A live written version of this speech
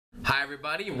Hi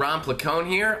everybody, Ron Placone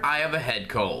here. I have a head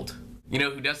cold. You know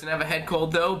who doesn't have a head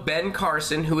cold though? Ben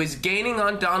Carson, who is gaining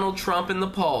on Donald Trump in the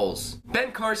polls.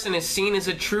 Ben Carson is seen as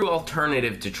a true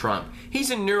alternative to Trump. He's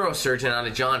a neurosurgeon out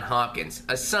of Johns Hopkins,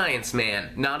 a science man,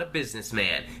 not a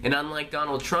businessman. And unlike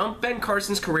Donald Trump, Ben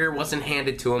Carson's career wasn't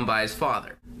handed to him by his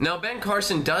father. Now, Ben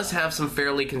Carson does have some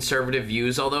fairly conservative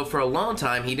views, although for a long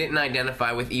time he didn't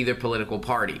identify with either political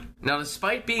party. Now,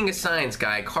 despite being a science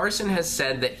guy, Carson has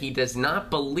said that he does not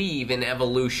believe in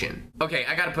evolution. Okay,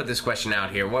 I gotta put this question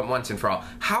out here once and for all.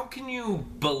 How can you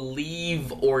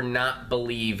believe or not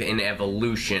believe in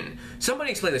evolution?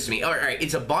 Somebody explain this to me. All right,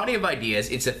 it's a body of ideas,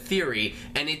 it's a theory,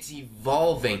 and it's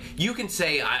evolving. You can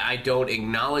say, I don't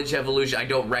acknowledge evolution, I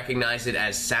don't recognize it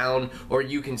as sound, or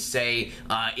you can say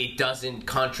it doesn't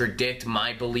contradict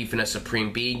my belief in a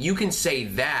supreme being. You can say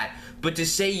that, but to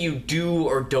say you do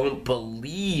or don't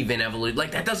believe in evolution,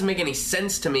 like, that doesn't make any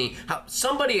sense to me.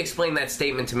 Somebody explain that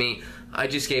statement to me. I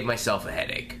just gave myself a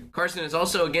headache. Carson is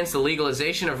also against the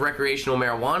legalization of recreational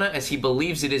marijuana as he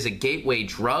believes it is a gateway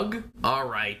drug. All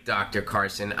right, Dr.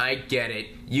 Carson, I get it.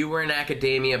 You were in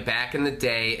academia back in the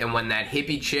day, and when that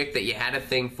hippie chick that you had a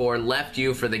thing for left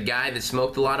you for the guy that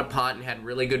smoked a lot of pot and had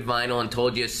really good vinyl and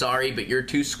told you, sorry, but you're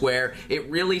too square, it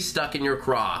really stuck in your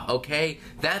craw, okay?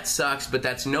 That sucks, but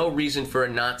that's no reason for a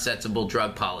not sensible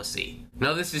drug policy.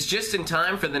 Now, this is just in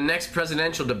time for the next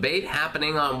presidential debate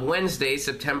happening on Wednesday,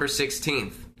 September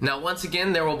 16th. Now, once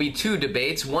again, there will be two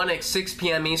debates, one at 6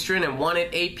 p.m. Eastern and one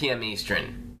at 8 p.m.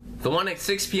 Eastern. The one at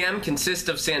 6 p.m. consists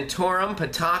of Santorum,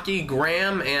 Pataki,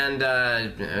 Graham, and,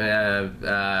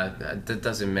 that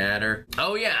doesn't matter.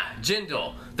 Oh yeah,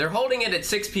 Jindal. They're holding it at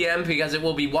 6 p.m. because it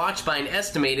will be watched by an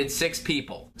estimated 6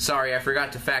 people. Sorry, I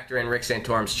forgot to factor in Rick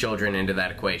Santorum's children into that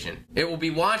equation. It will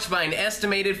be watched by an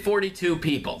estimated 42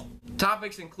 people.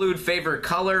 Topics include favorite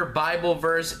color, Bible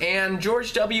verse, and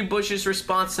George W. Bush's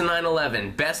response to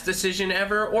 9/11. Best decision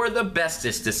ever or the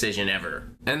bestest decision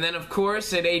ever. And then, of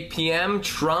course, at 8 p.m.,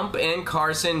 Trump and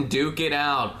Carson duke it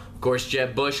out. Of course,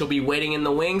 Jeb Bush will be waiting in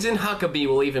the wings, and Huckabee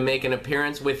will even make an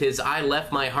appearance with his I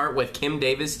Left My Heart with Kim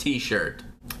Davis t-shirt.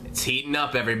 It's heating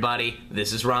up, everybody.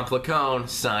 This is Ron Placone,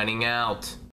 signing out.